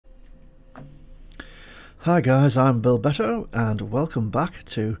Hi guys, I'm Bill Beto and welcome back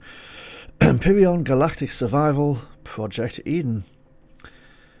to Empyrion Galactic Survival Project Eden.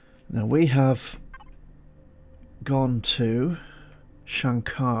 Now we have gone to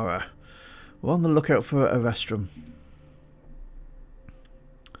Shankara. We're on the lookout for Erestrum.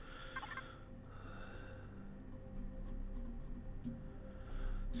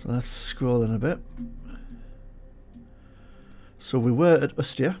 So let's scroll in a bit. So we were at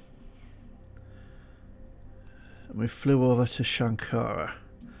Ustia. And we flew over to Shankara,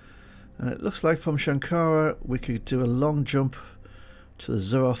 and it looks like from Shankara we could do a long jump to the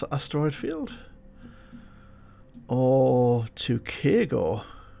Zeroth asteroid field or to Kagor.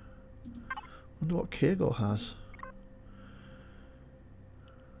 Wonder what Kagor has.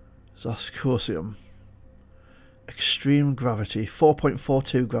 Zascosium. Extreme gravity,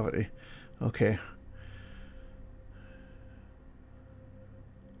 4.42 gravity. Okay.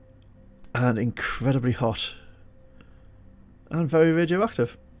 And incredibly hot. And very radioactive.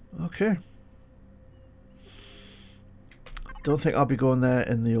 Okay. Don't think I'll be going there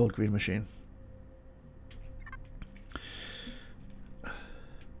in the old green machine.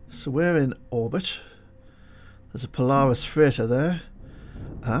 So we're in orbit. There's a Polaris freighter there.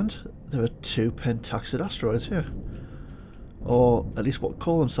 And there are two pentaxid asteroids here. Or at least what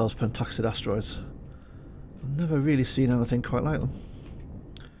call themselves pentaxid asteroids. I've never really seen anything quite like them.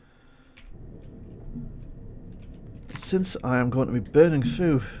 Since I am going to be burning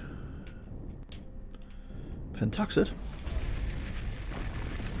through pentaxid,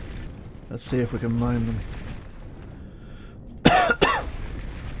 let's see if we can mine them.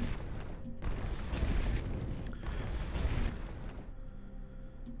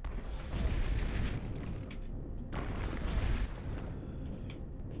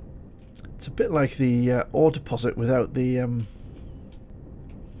 It's a bit like the ore deposit without the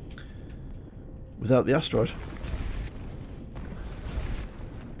asteroid.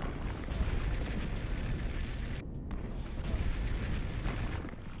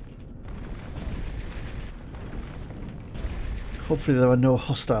 Hopefully there are no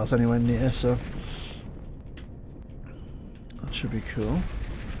hostiles anywhere near, so that should be cool.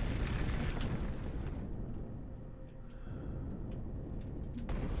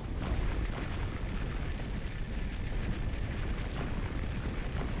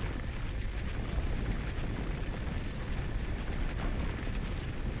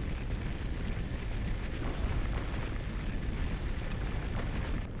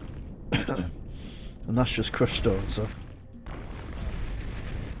 And that's just crushed stone, so.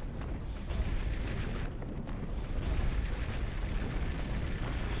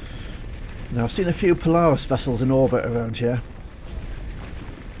 Now I've seen a few Polaris vessels in orbit around here.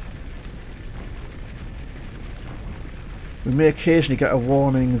 We may occasionally get a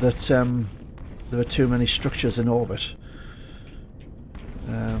warning that there are too many structures in orbit.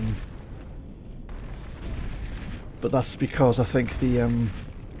 But that's because I think the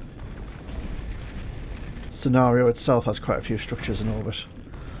scenario itself has quite a few structures in orbit.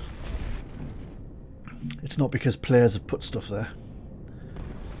 It's not because players have put stuff there.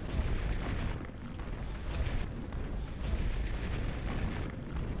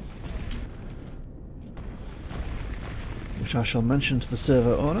 Which I shall mention to the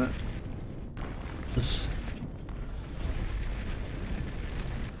server owner. Let's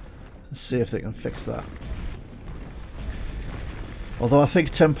see if they can fix that. Although I think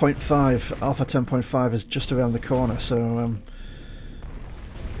 10.5, Alpha 10.5 is just around the corner, so I'm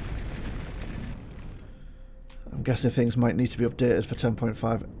guessing things might need to be updated for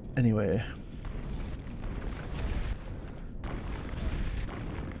 10.5 anyway.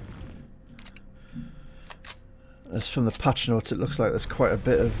 As from the patch notes, it looks like there's quite a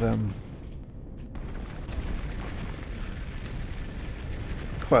bit of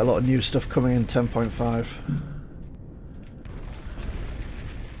quite a lot of new stuff coming in 10.5.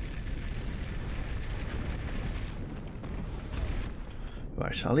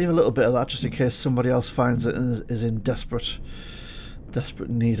 Right, I'll leave a little bit of that just in case somebody else finds it and is in desperate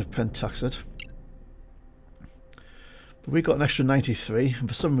need of pentaxid. But we got an extra 93, and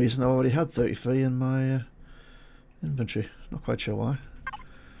for some reason I already had 33 in my inventory. Not quite sure why.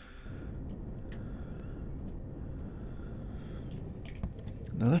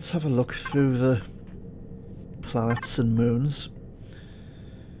 Now let's have a look through the planets and moons.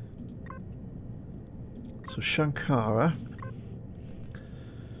 So Shankara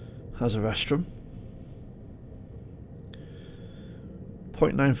has Erestrum,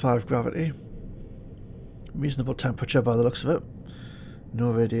 0.95 gravity, reasonable temperature by the looks of it, no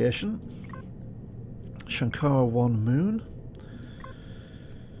radiation. Shankara 1 moon,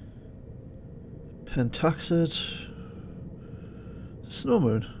 Pentaxid. Snow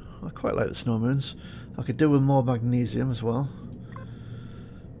moon. I quite like the snow moons. I could do with more magnesium as well.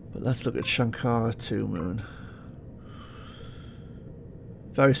 But let's look at Shankara 2 moon.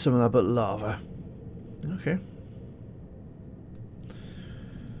 Very similar but lava. Okay.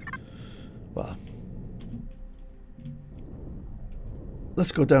 Well,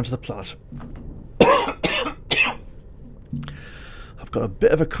 let's go down to the planet. I've got a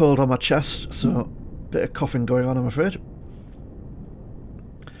bit of a cold on my chest, so a bit of coughing going on, I'm afraid.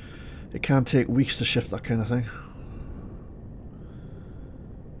 It can take weeks to shift that kind of thing.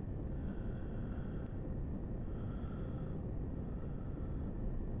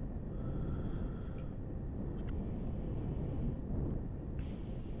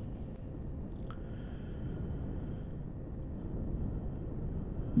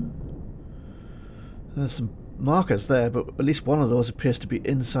 There's some markers there, but at least one of those appears to be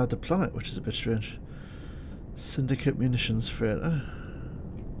inside the planet, which is a bit strange. Syndicate munitions freighter.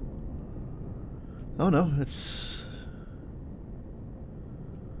 Oh no, it's...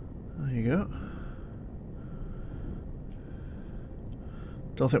 There you go.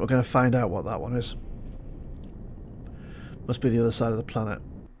 Don't think we're going to find out what that one is. Must be the other side of the planet.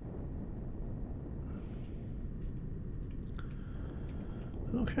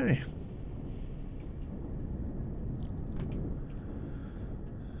 Okay.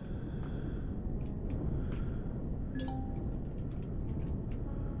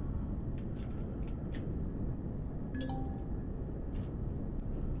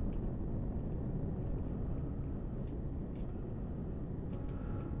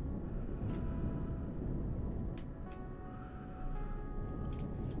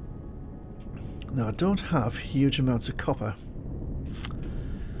 Now I don't have huge amounts of copper.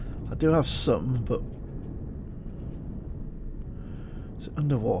 I do have some, but it's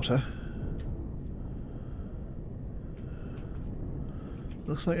underwater.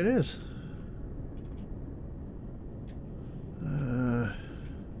 Looks like it is.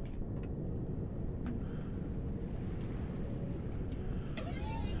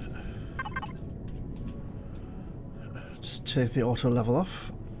 Just take the auto level off.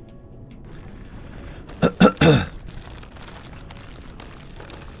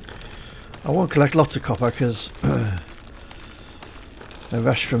 I won't collect lots of copper because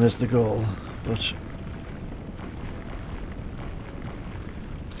Erestrum is the goal, but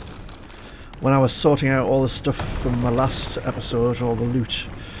when I was sorting out all the stuff from my last episode, all the loot,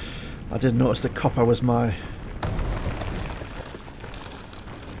 I did notice that copper was my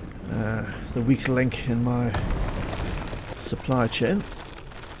the weak link in my supply chain.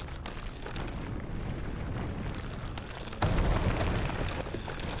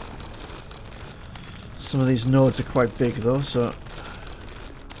 Some of these nodes are quite big though, so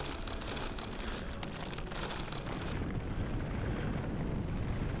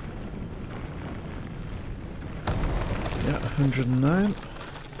yeah, 109.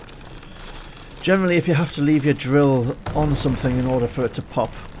 Generally, if you have to leave your drill on something in order for it to pop,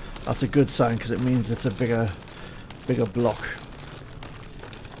 that's a good sign because it means it's a bigger block.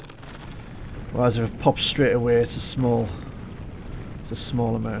 Whereas if it pops straight away, it's a small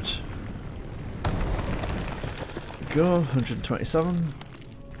amount. Go 127.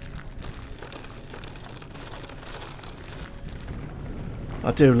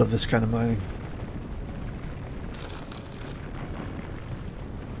 I do love this kind of mining.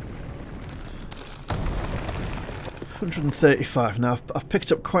 $135. Now I've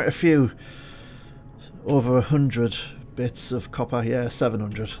picked up quite a few, over 100 bits of copper. Yeah,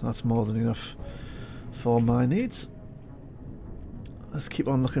 700. That's more than enough for my needs. Let's keep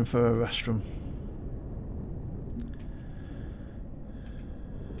on looking for a Erestrum.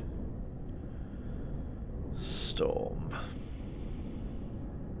 Storm.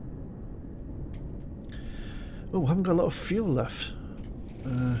 Oh, I haven't got a lot of fuel left.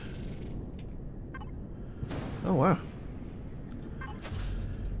 Oh wow.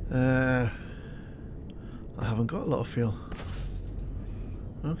 I haven't got a lot of fuel.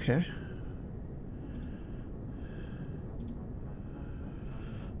 Okay.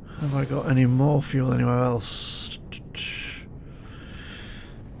 Have I got any more fuel anywhere else?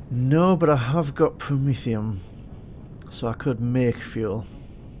 No, but I have got promethium, so I could make fuel.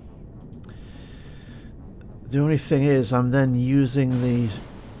 The only thing is, I'm then using the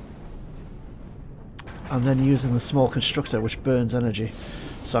small constructor, which burns energy.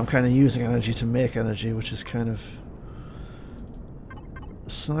 So I'm kind of using energy to make energy, which is kind of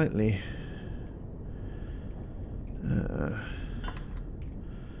slightly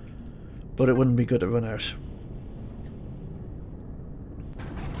but it wouldn't be good to run out.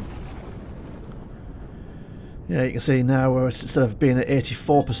 Yeah, you can see now where it's, instead of being at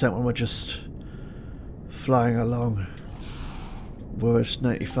 84% when we're just flying along, we're at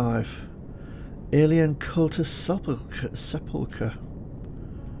 95. Alien cultist sepulchre.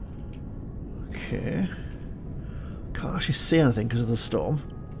 Okay. Can't actually see anything because of the storm,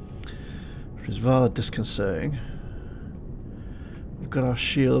 which is rather disconcerting. We've got our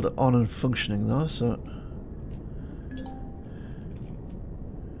shield on and functioning though, so...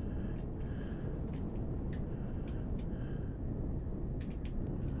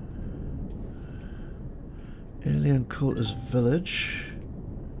 Alien cultist village.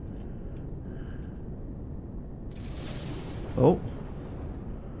 Oh.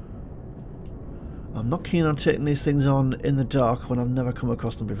 I'm not keen on taking these things on in the dark when I've never come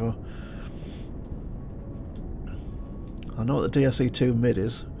across them before. I know what the DSE-2 mid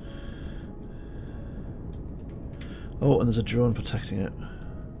is. Oh, and there's a drone protecting it.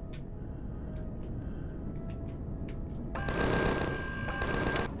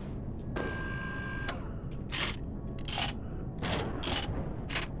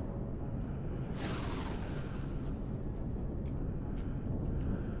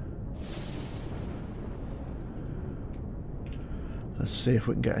 Let's see if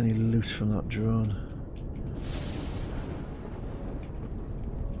we can get any loot from that drone.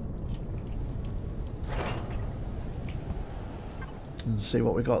 And see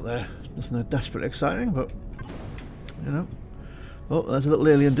what we got there. Nothing desperately exciting, but you know. Oh, there's a little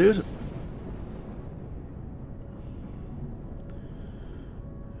alien dude.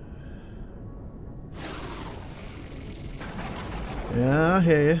 Yeah, I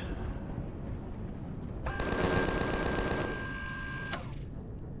hear you.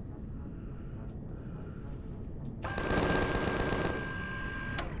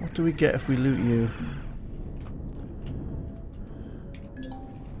 What do we get if we loot you?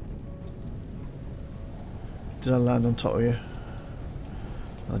 Did I land on top of you?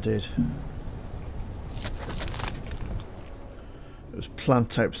 I did. It was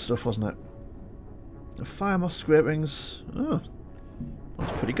plant type stuff, wasn't it? The fire moth scrapings. Oh,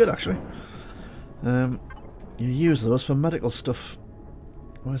 that's pretty good actually. You use those for medical stuff.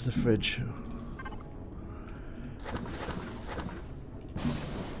 Where's the fridge?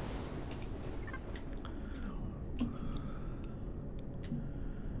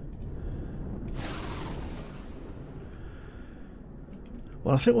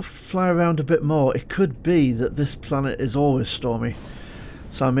 Well, I think we'll fly around a bit more. It could be that this planet is always stormy,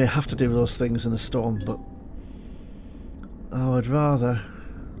 so I may have to do those things in a storm, but I would rather...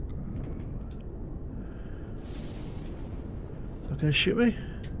 Okay, shoot me?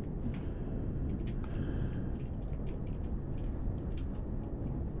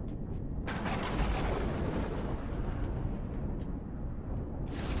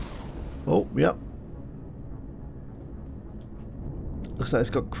 Oh, yep. Looks like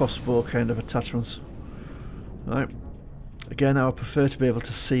it's got crossbow kind of attachments. Right. Again, I would prefer to be able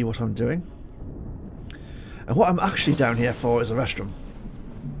to see what I'm doing. And what I'm actually down here for is Erestrum.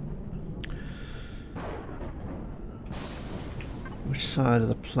 Which side of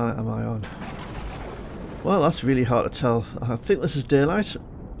the planet am I on? Well, that's really hard to tell. I think this is daylight.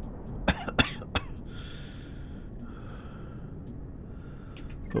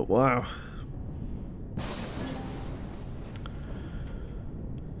 But wow.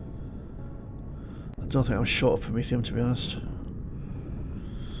 I don't think I'm short of Promethium, to be honest.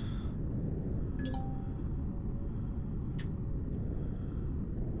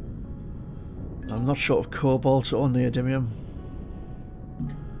 I'm not short of cobalt or neodymium.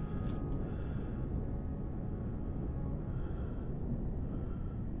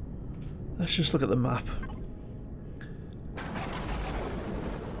 Let's just look at the map.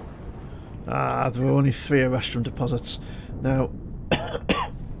 Ah, there were only 3 Erestrum deposits. Now,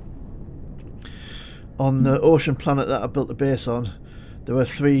 on the ocean planet that I built the base on, there were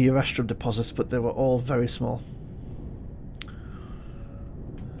 3 Erestrum deposits, but they were all very small.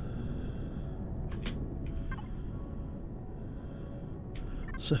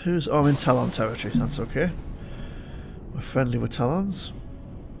 So who's... Oh, I'm in Talon territory, that's okay. We're friendly with Talons.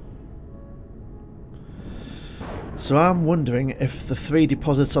 So I'm wondering if the 3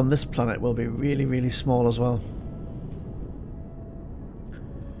 deposits on this planet will be really, really small as well.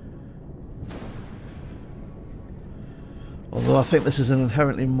 Although I think this is an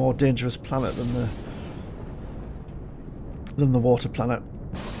inherently more dangerous planet than the water planet.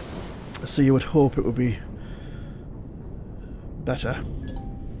 So you would hope it would be better.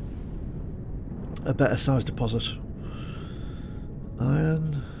 A better sized deposit.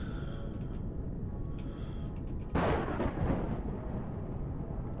 Iron.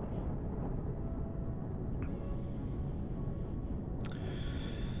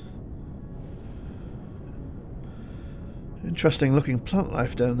 Interesting looking plant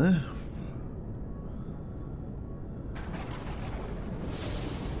life down there.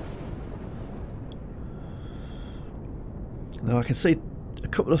 Now I can see a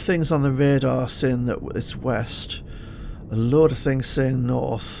couple of things on the radar saying that it's west, a load of things saying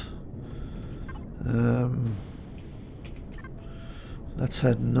north. Let's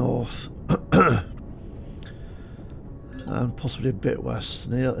head north and possibly a bit west.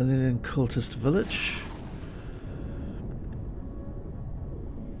 An alien cultist village.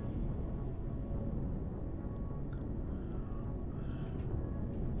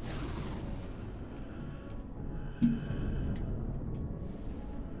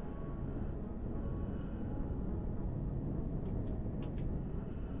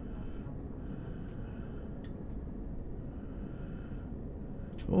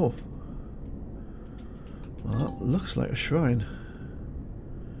 Oh, well, that looks like a shrine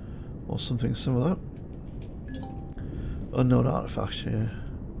or something similar. Unknown artifact here.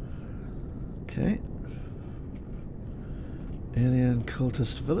 Okay. Alien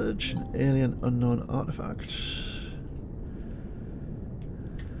cultist village, an alien unknown artifact.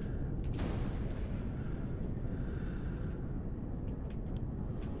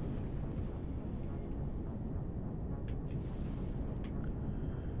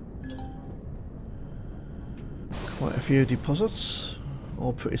 Quite a few deposits,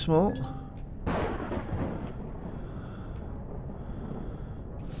 all pretty small.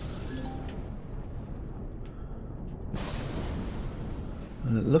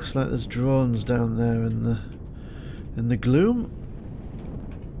 And it looks like there's drones down there in the gloom.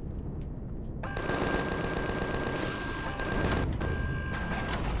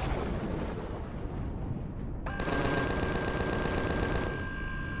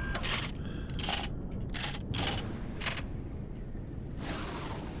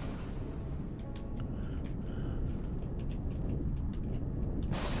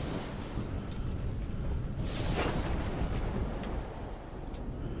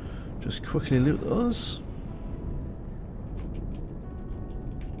 Just quickly loot those.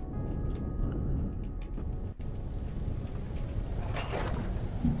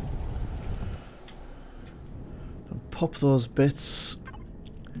 And pop those bits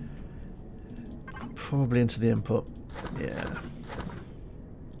probably into the input. Yeah.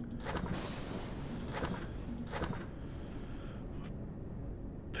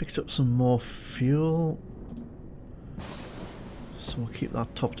 Picked up some more fuel. So we'll keep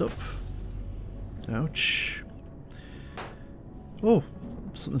that topped up. Ouch. Oh,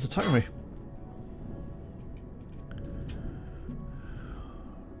 something's attacking me.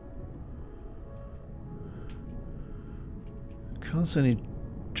 Can't see any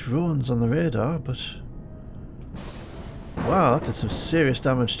drones on the radar, but wow, that did some serious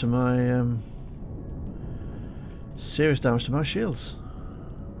damage to my shields.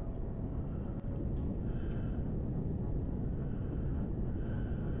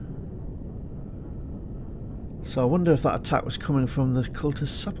 So I wonder if that attack was coming from the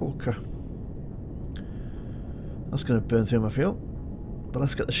cultist sepulchre. That's going to burn through my fuel. But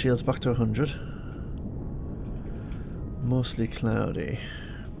let's get the shields back to 100. Mostly cloudy.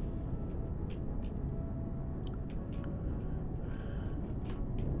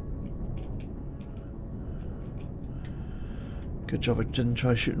 Good job it didn't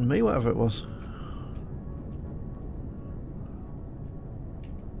try shooting me, whatever it was.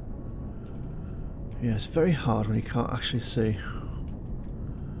 Yeah, it's very hard when you can't actually see.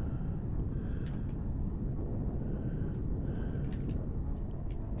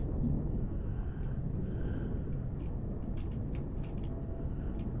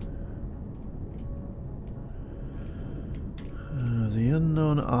 The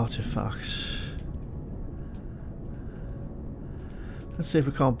unknown artifact. Let's see if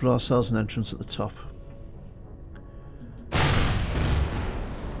we can't blow ourselves an entrance at the top.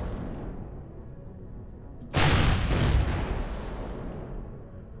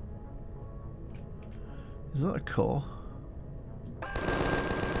 Is that a core?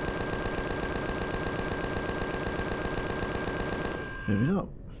 Maybe not.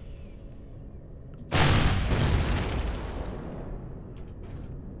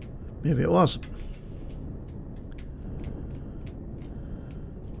 Maybe it was.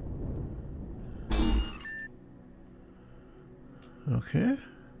 Okay.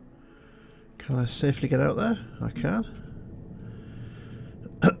 Can I safely get out there? I can.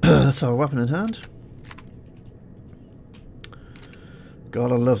 That's our weapon in hand.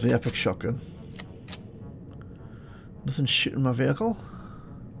 God, I love the epic shotgun. Nothing shooting my vehicle.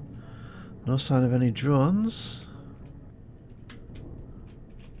 No sign of any drones.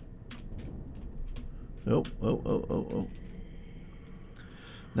 Oh.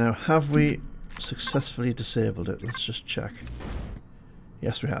 Now, have we successfully disabled it? Let's just check.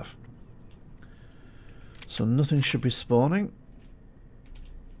 Yes, we have. So nothing should be spawning.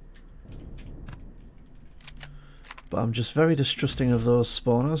 But I'm just very distrusting of those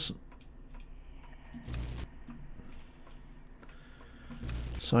spawners.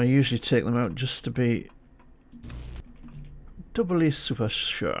 So I usually take them out just to be doubly super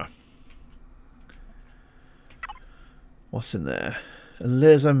sure. What's in there? A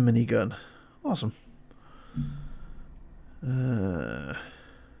laser minigun. Awesome. I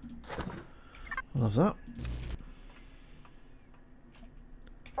love that.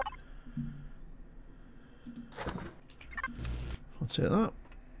 I'll take that.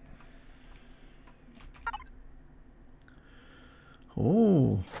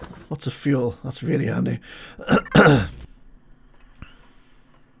 Oh, lots of fuel. That's really handy.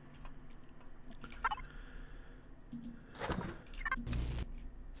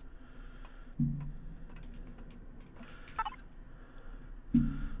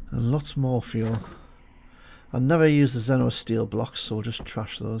 And lots more fuel. I never use the Xeno steel blocks, so we'll just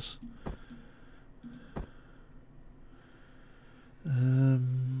trash those.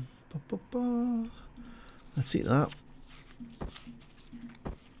 Let's eat that.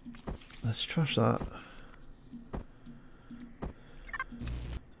 Let's trash that.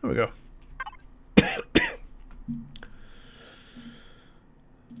 There we go.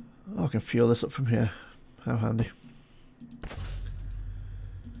 Oh, I can fuel this up from here. How handy.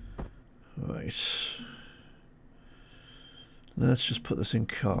 Right. Let's just put this in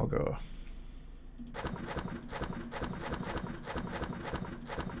cargo.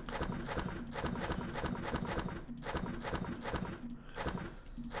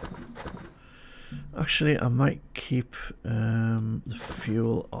 Actually, I might keep the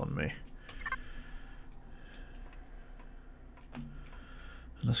fuel on me.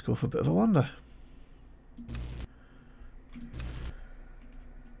 Let's go for a bit of a wander.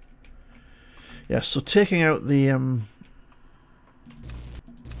 Yeah, so taking out the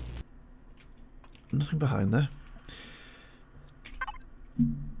nothing behind there.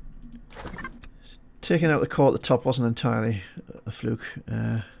 Taking out the core at the top wasn't entirely a fluke.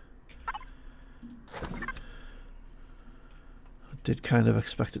 I did kind of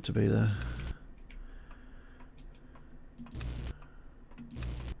expect it to be there.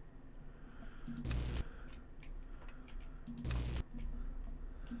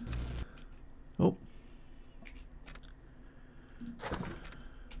 Oh.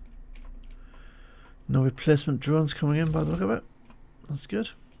 No replacement drones coming in by the look of it. That's good.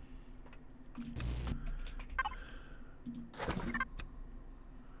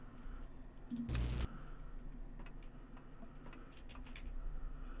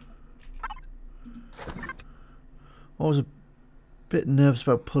 Always a bit nervous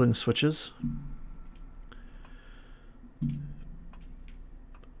about pulling switches.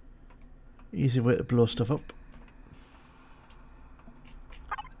 Easy way to blow stuff up.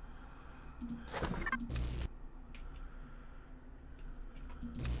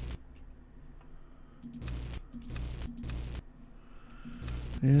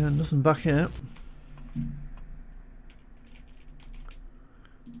 Yeah, nothing back here.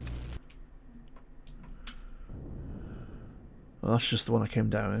 Well, that's just the one I came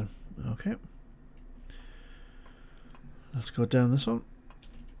down in. Okay. Let's go down this one.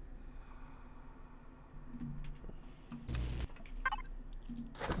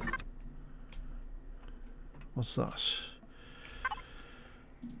 What's that?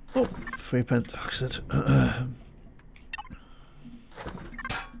 Oh, free pentoxide.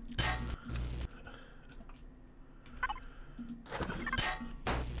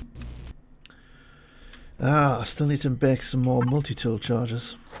 I still need to make some more multi-tool charges.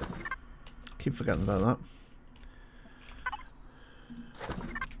 Keep forgetting about that.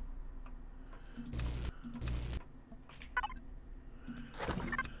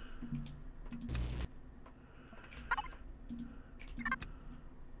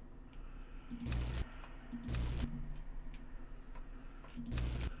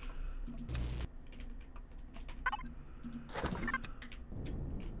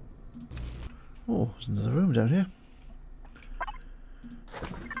 Oh, there's another room down here.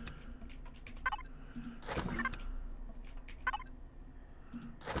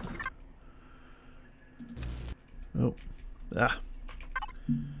 Oh, ah.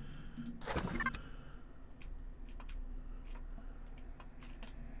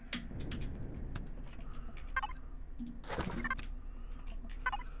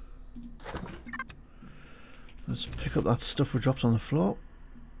 Let's pick up that stuff we dropped on the floor.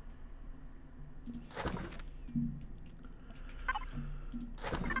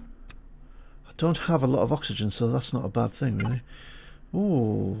 don't have a lot of oxygen, so that's not a bad thing, really.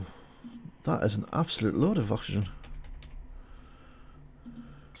 Ooh, that is an absolute load of oxygen.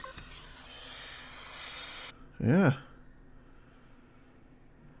 Yeah.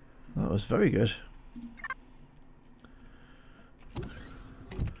 That was very good.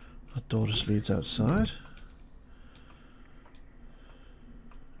 That door just leads outside.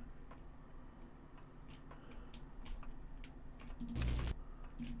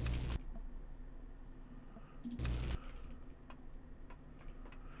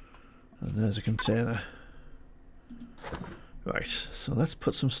 And there's a container. Right, so let's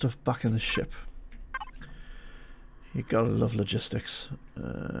put some stuff back in the ship. You gotta love logistics.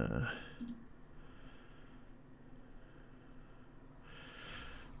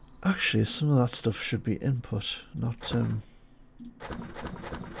 Actually, some of that stuff should be input, not I'll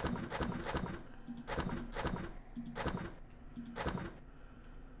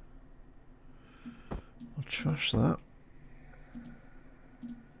trash that.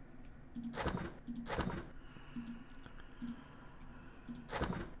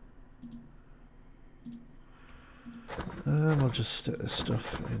 And we'll just stick this stuff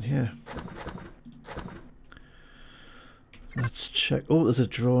in here. Let's check. Oh, there's a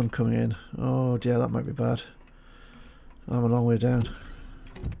drone coming in. Oh dear, that might be bad. I'm a long way down.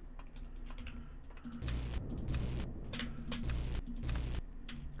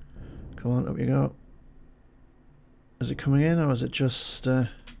 Come on, up you go. Is it coming in, or is it just...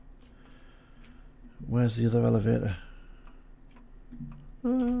 where's the other elevator?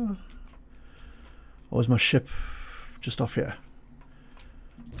 Or is my ship just off here?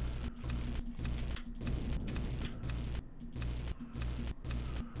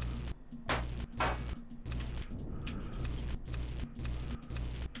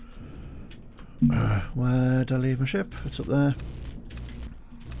 Where'd I leave my ship? It's up there.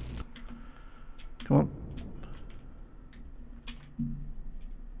 Come on.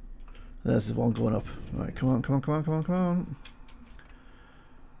 There's the one going up. Right, come on, come on, come on, come on, come on.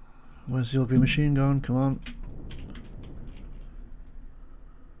 Where's the ugly machine gone? Come on.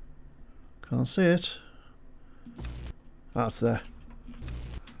 Can't see it. Ah, it's there.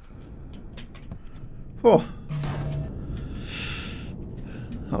 Oh!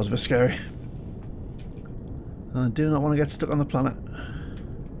 That was a bit scary. I do not want to get stuck on the planet.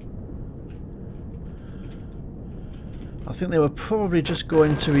 I think they were probably just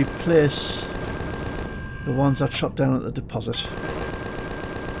going to replace the ones I shot down at the deposit.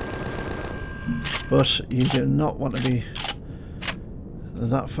 But you do not want to be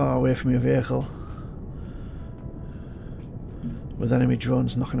that far away from your vehicle with enemy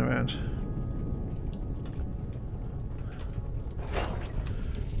drones knocking around.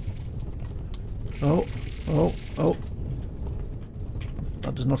 Oh, oh, oh.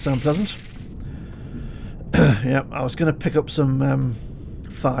 That does not sound pleasant. Yeah, I was going to pick up some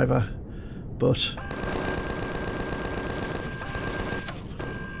fibre, but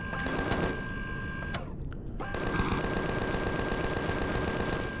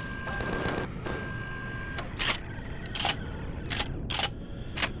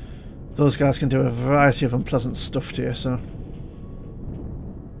those guys can do a variety of unpleasant stuff to you, so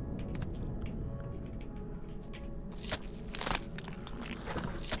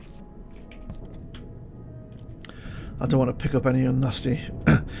I don't want to pick up any nasty,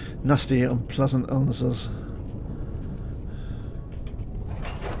 unpleasant illnesses.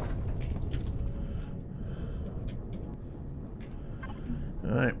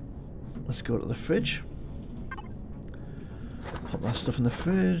 Alright, let's go to the fridge. Pop that stuff in the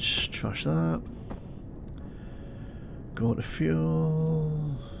fridge, trash that. Go to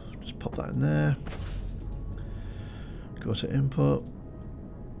fuel, just pop that in there. Go to input,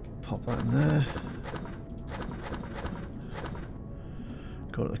 pop that in there.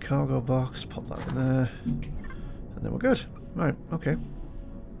 Go to the cargo box, pop that in there, and then we're good. Right, okay.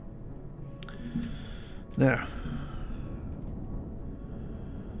 Now,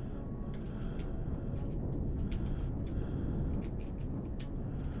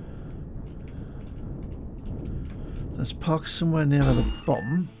 let's park somewhere near the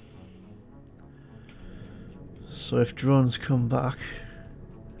bottom, so if drones come back,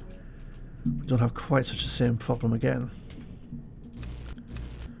 we don't have quite such the same problem again.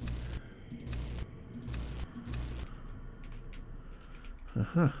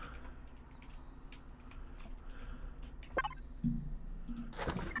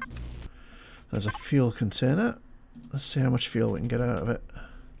 There's a fuel container. Let's see how much fuel we can get out of it.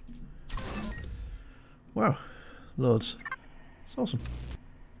 Wow, loads. It's awesome.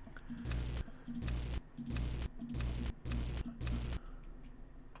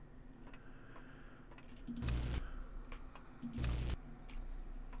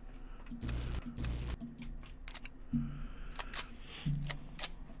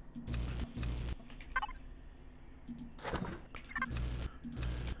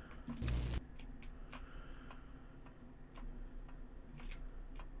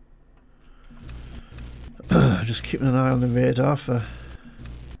 Just keeping an eye on the radar for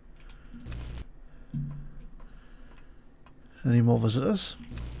any more visitors.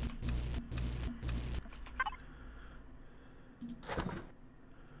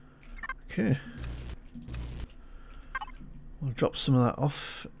 Okay. We'll drop some of that off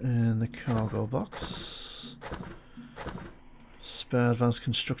in the cargo box. Spare advanced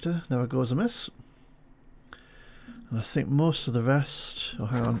constructor, never goes amiss. And I think most of the rest... oh,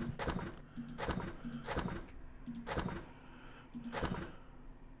 hang on.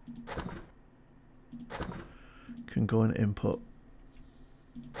 Can go in input.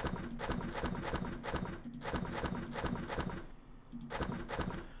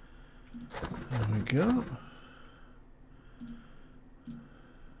 There we go.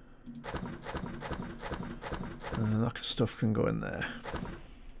 And that stuff can go in there.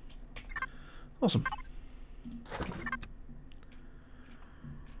 Awesome.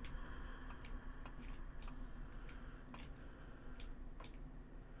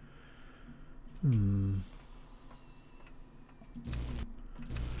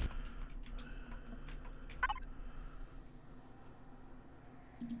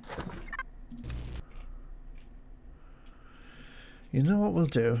 You know what we'll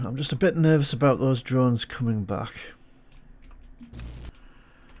do? I'm just a bit nervous about those drones coming back.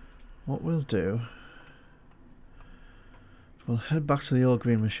 What we'll do, we'll head back to the old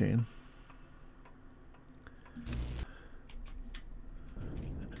green machine.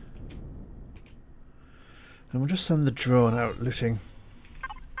 And we'll just send the drone out looting.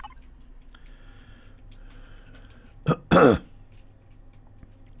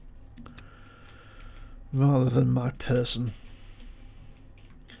 Rather than my person.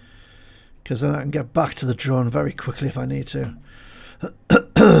 Because then I can get back to the drone very quickly if I need to.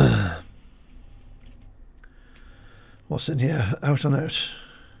 What's in here? Out and out.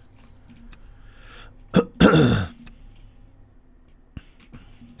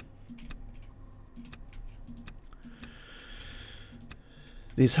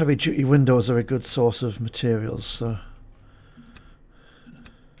 These heavy duty windows are a good source of materials, so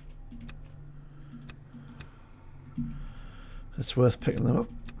it's worth picking them up.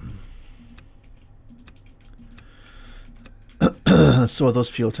 So are those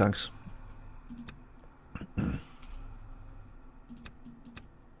fuel tanks.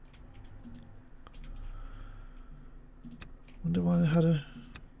 Wonder why they had a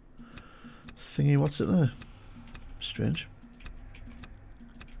thingy. What's it there? Strange.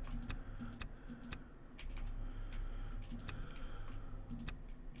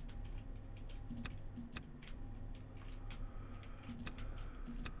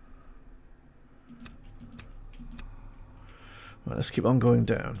 Right, let's keep on going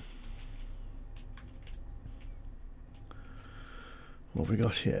down. What have we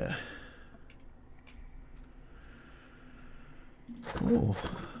got here? Oh.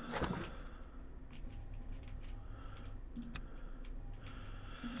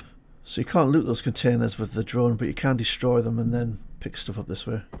 So you can't loot those containers with the drone, but you can destroy them and then pick stuff up this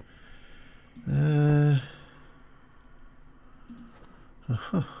way.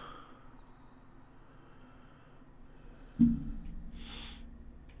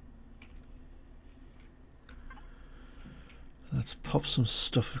 Let's pop some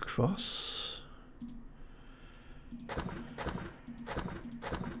stuff across.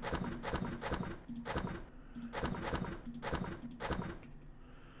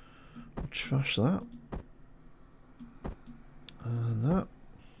 Trash that. And that.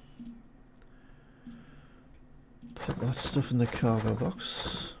 Put that stuff in the cargo box.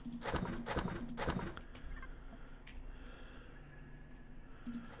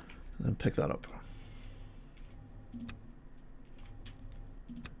 And then pick that up.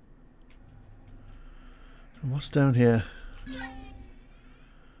 And what's down here?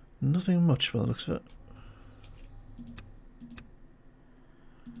 Nothing much by the looks of it.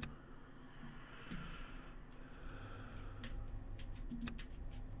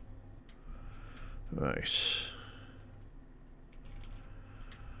 Right.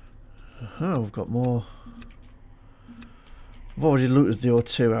 We've got more. I've already looted the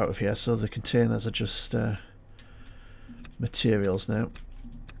O2 out of here, so the containers are just materials now.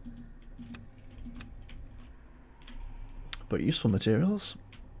 But useful materials.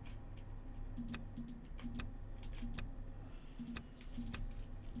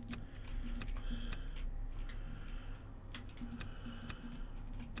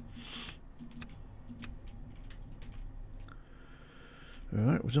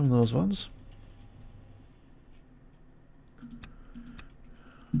 Alright, we've done those ones.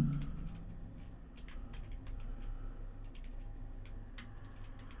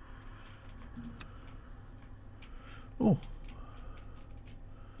 Oh,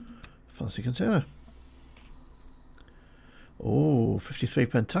 fancy container. Oh, 53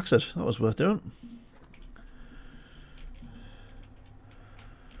 pentaxid. That was worth doing.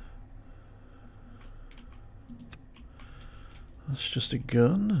 That's just a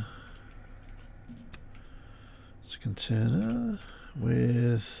gun. It's a container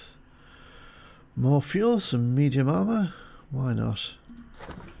with more fuel, some medium armor. Why not?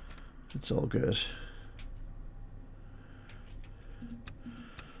 It's all good.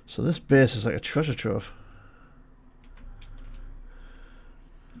 So this base is like a treasure trove.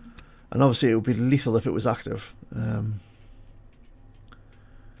 And obviously it would be lethal if it was active.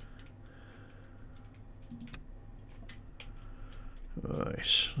 Right,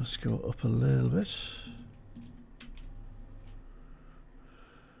 let's go up a little bit.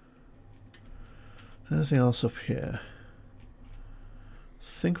 Anything else up here?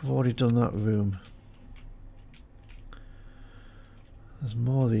 I think I've already done that room. There's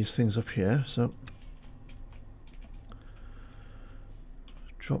more of these things up here, so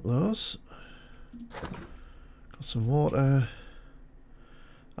drop those. Got some water.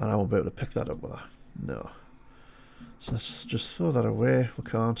 And I won't be able to pick that up, will I? No. So let's just throw that away. We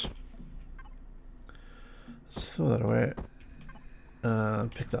can't. Let's throw that away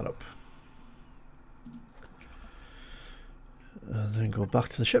and pick that up. And then go back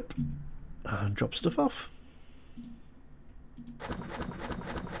to the ship and drop stuff off.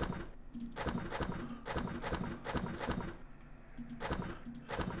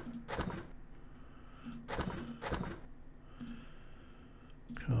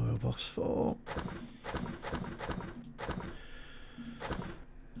 Cargo box 4.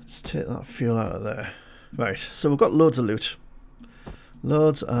 Let's take that fuel out of there. Right, so we've got loads of loot.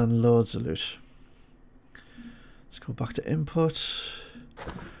 Loads and loads of loot. Let's go back to input.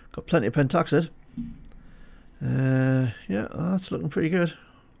 Got plenty of pentaxid. Yeah, that's looking pretty good.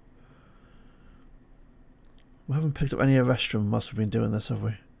 We haven't picked up any Erestrum whilst we've been doing this, have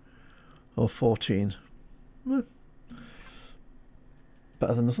we? Or 14.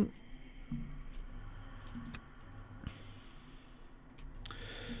 Better than nothing.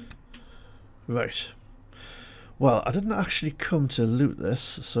 Right. Well, I didn't actually come to loot this,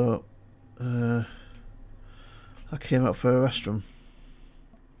 so I came out for Erestrum.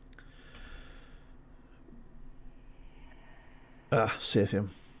 Ah, Sathium.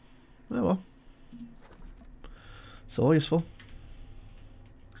 Oh well. It's all useful.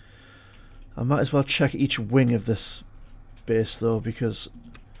 I might as well check each wing of this base though, because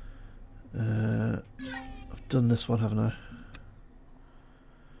I've done this one, haven't I?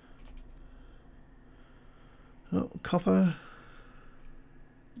 Oh, copper.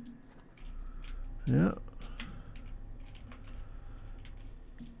 Yeah.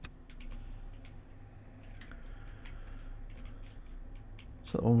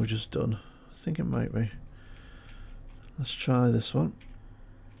 Is that one we just done? I think it might be. Let's try this one.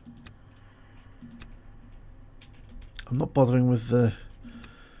 I'm not bothering with the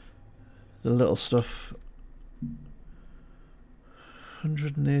little stuff.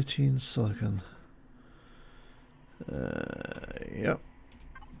 118 silicon. Yep.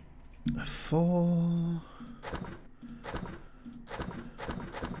 4.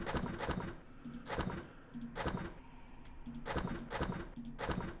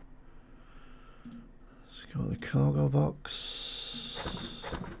 Let's go to the cargo box.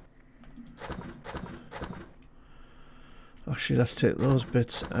 Actually, let's take those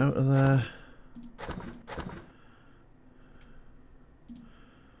bits out of there.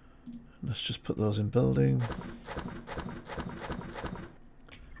 Let's just put those in building.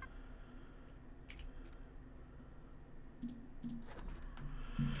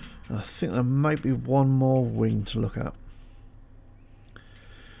 I think there might be one more wing to look at.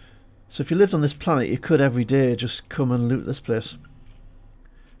 So if you lived on this planet, you could every day just come and loot this place.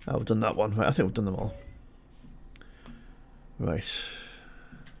 Oh, we've done that one. Right, I think we've done them all. Right.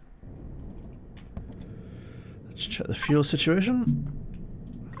 Let's check the fuel situation.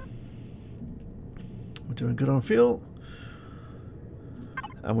 We're doing good on fuel.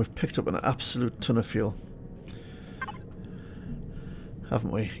 And we've picked up an absolute ton of fuel.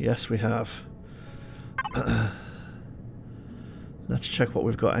 Haven't we? Yes, we have. Let's check what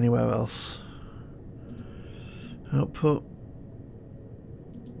we've got anywhere else. Output.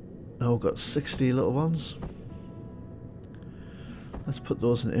 Oh, we've got 60 little ones. Let's put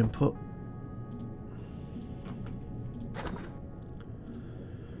those in input.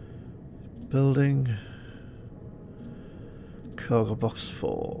 Building. Cargo box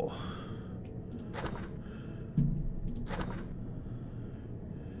 4.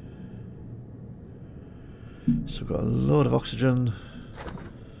 So we've got a load of oxygen,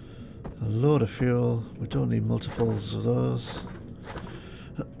 a load of fuel. We don't need multiples of those.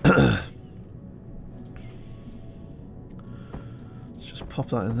 Let's just pop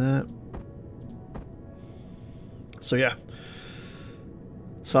that in there. So yeah.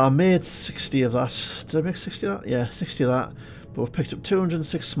 So I made 60 of that. Did I make 60 of that? Yeah, 60 of that. But we've picked up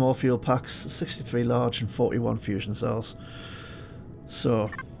 206 small fuel packs, 63 large and 41 fusion cells. So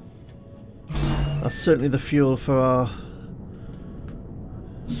that's certainly the fuel for our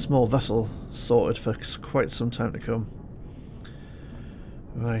small vessel sorted for quite some time to come.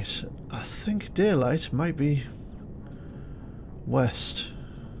 Right, I think daylight might be west.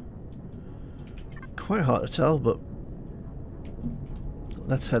 Quite hard to tell, but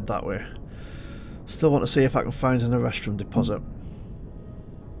let's head that way. Still want to see if I can find an Erestrum deposit.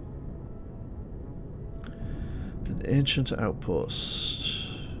 An ancient outpost.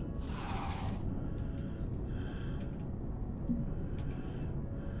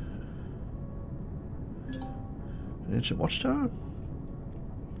 An ancient watchtower?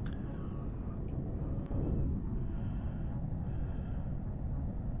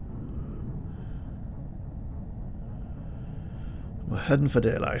 We're heading for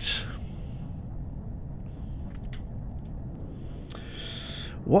daylight.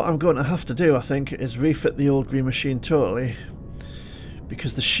 What I'm going to have to do, I think, is refit the old green machine totally,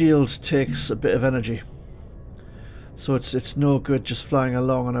 because the shield takes a bit of energy. So it's no good just flying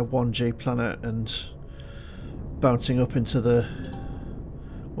along on a 1G planet and bouncing up into the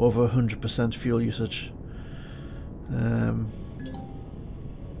over 100% fuel usage.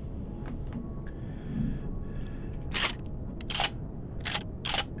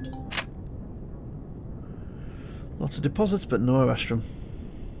 Lots of deposits, but no Erestrum.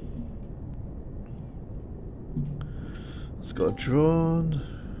 It's got a drone,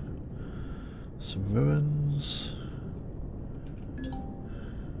 some ruins,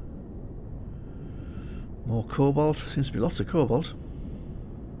 more cobalt. Seems to be lots of cobalt.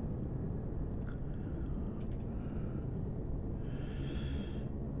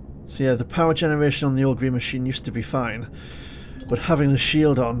 So yeah, the power generation on the old green machine used to be fine, but having the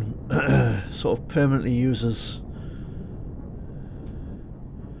shield on sort of permanently uses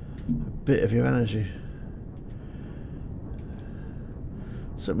a bit of your energy.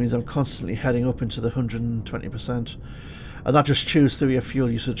 So it means I'm constantly heading up into the 120%, and that just chews through your fuel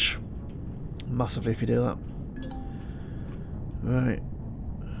usage massively if you do that. Right.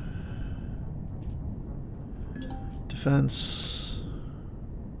 Defense.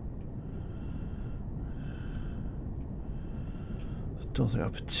 I don't think I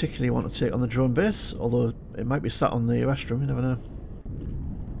particularly want to take on the drone base, although it might be sat on the Erestrum, you never know.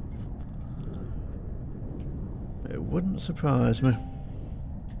 It wouldn't surprise me.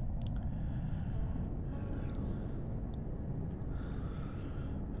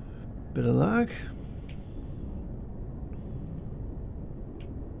 Bit of lag.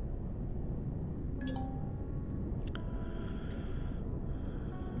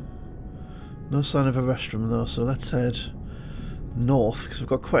 No sign of Erestrum though, so let's head north, because we've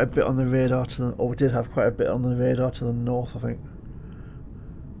got quite a bit on the radar to the, or we did have quite a bit on the radar to the north, I think.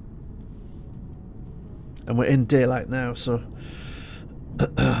 And we're in daylight now, so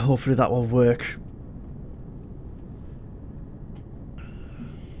hopefully that will work.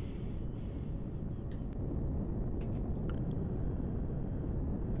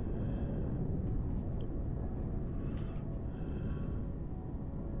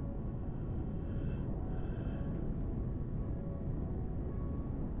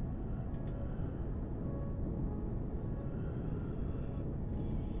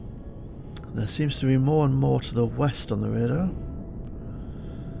 There seems to be more and more to the west on the radar.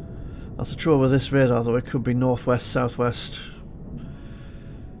 That's the trouble with this radar, though. It could be northwest, southwest.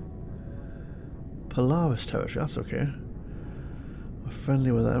 Polaris territory, that's okay. We're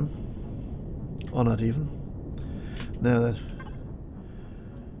friendly with them. Or not even. Now then.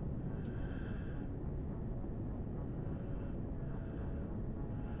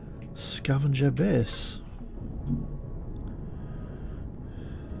 Scavenger base.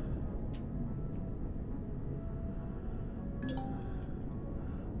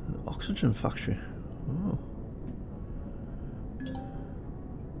 Oxygen factory. Oh.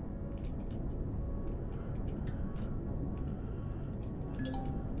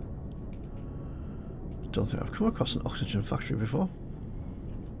 Don't think I've come across an oxygen factory before.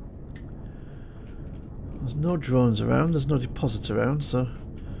 There's no drones around, there's no deposits around, so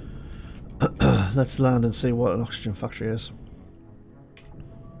let's land and see what an oxygen factory is.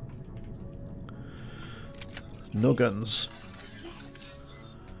 No guns.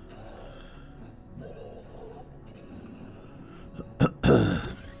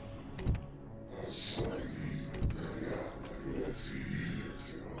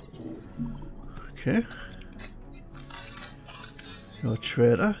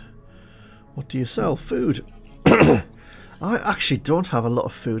 trader. What do you sell? Food. I actually don't have a lot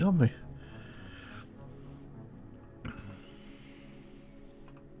of food on me.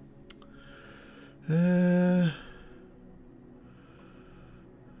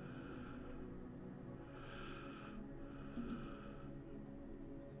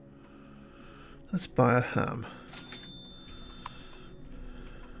 Let's buy a ham.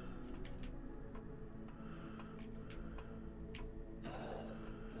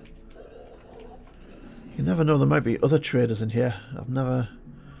 You never know, there might be other traders in here. I've never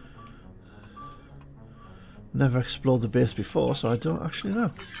explored the base before, so I don't actually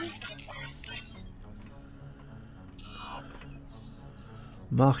know.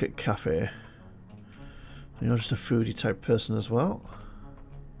 Market cafe. You're just a foodie type person as well.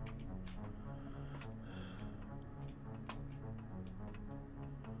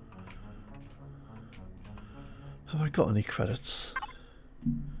 Have I got any credits?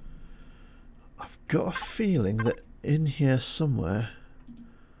 I've got a feeling that in here somewhere.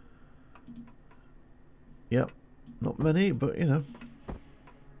 Yep, not many, but you know.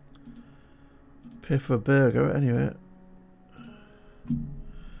 Pay for a burger anyway.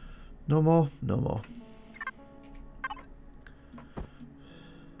 No more, no more.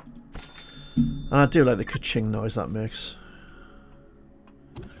 And I do like the ka-ching noise that makes.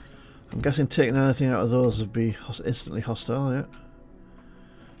 I'm guessing taking anything out of those would be instantly hostile, yeah.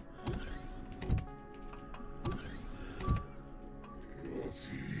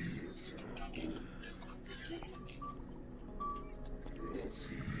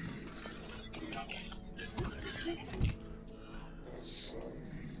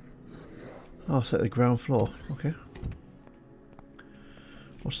 Oh, set the ground floor, okay.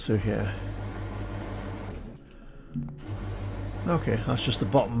 What's through here? Okay, that's just the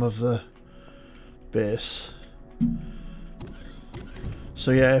bottom of the base.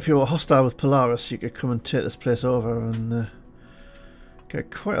 So yeah, if you were hostile with Polaris, you could come and take this place over and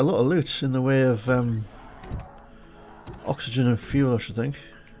get quite a lot of loot in the way of oxygen and fuel, I should think.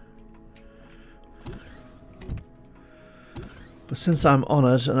 But since I'm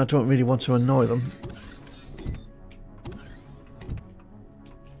honoured and I don't really want to annoy them,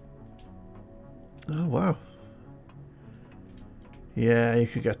 oh wow. Yeah, you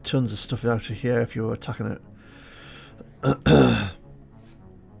could get tons of stuff out of here if you were attacking it.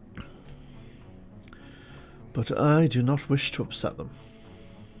 But I do not wish to upset them.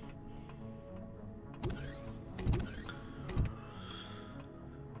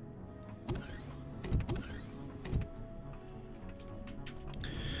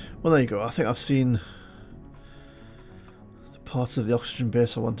 Well, there you go. I think I've seen the parts of the oxygen base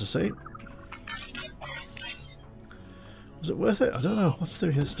I want to see. Was it worth it? I don't know. What's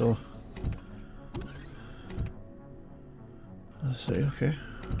through his store? I see, okay.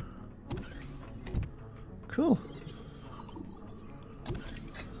 Cool.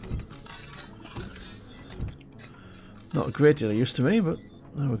 Not a great deal of use to me, but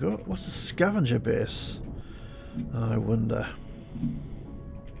there we go. What's the scavenger base? I wonder.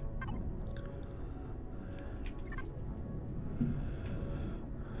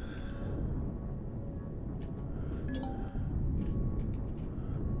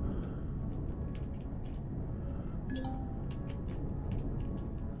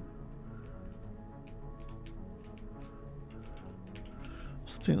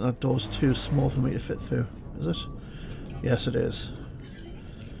 I think that door's too small for me to fit through. Is it? Yes, it is.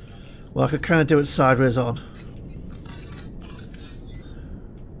 Well, I could kind of do it sideways on.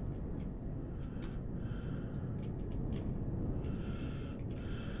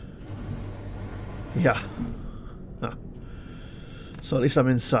 Yeah. Huh. So at least I'm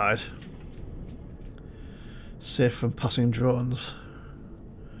inside. Safe from passing drones.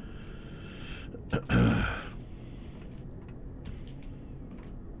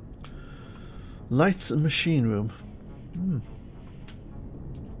 Lights and machine room.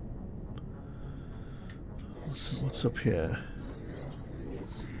 What's up here?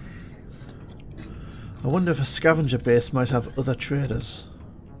 I wonder if a scavenger base might have other traders.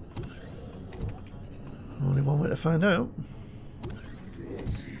 Only one way to find out.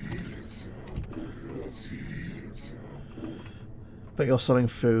 Bet you're selling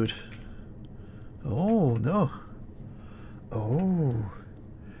food. Oh no. Oh.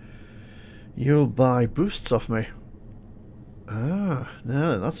 You'll buy boosts off me. Ah,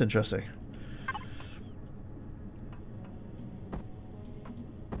 no, that's interesting.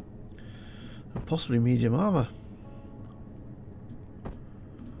 And possibly medium armor.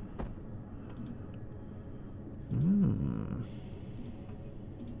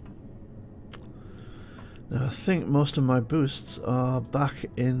 Now I think most of my boosts are back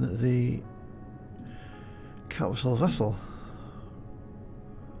in the capital vessel.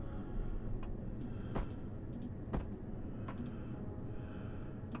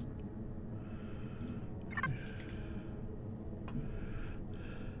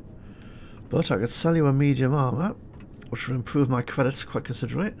 But I could sell you a medium armour, which would improve my credits quite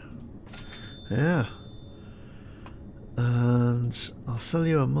considerably. Yeah. And I'll sell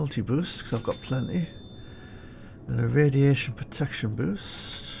you a multi-boost, because I've got plenty. And a radiation protection boost.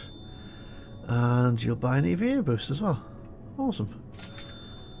 And you'll buy an EVA boost as well. Awesome.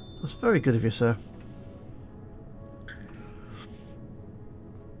 That's very good of you, sir.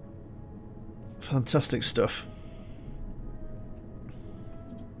 Fantastic stuff.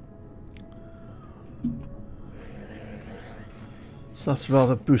 So that's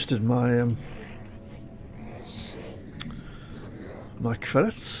rather boosted my my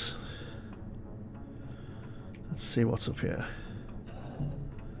credits. Let's see what's up here.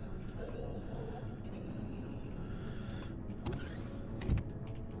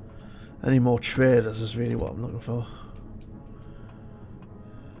 Any more traders is really what I'm looking for.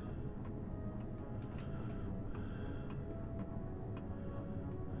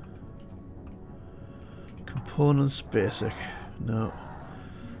 Components basic. No,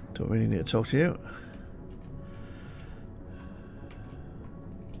 don't really need to talk to you.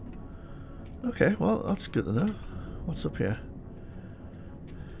 Okay, well that's good to know. What's up here?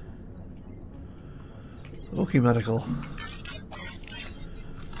 Okay, medical.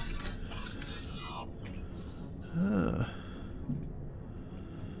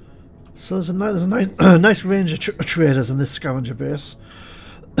 So there's a nice range of traders in this scavenger base.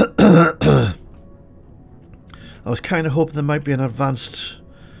 I was kind of hoping there might be an advanced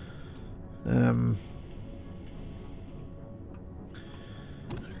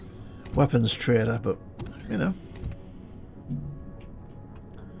weapons trader, but you know,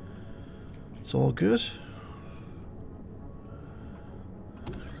 it's all good.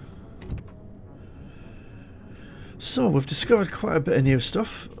 So we've discovered quite a bit of new stuff.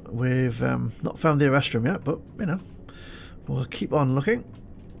 We've not found the Erestrum yet, but you know, we'll keep on looking.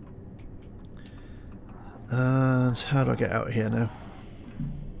 And how do I get out of here now?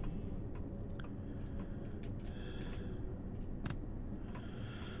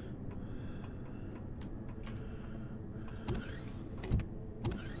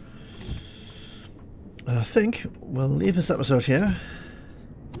 I think we'll leave this episode here.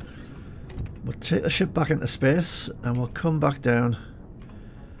 We'll take the ship back into space and we'll come back down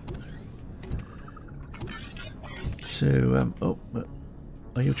to oh,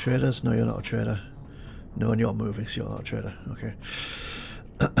 are you traders? No, you're not a trader. No, and you're moving, so you're not a trader. Okay.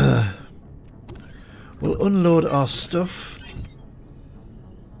 We'll unload our stuff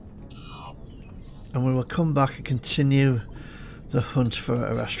and we will come back and continue the hunt for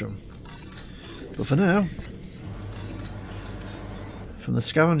Erestrum. But for now, from the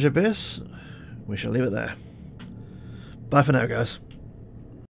scavenger base, we shall leave it there. Bye for now, guys.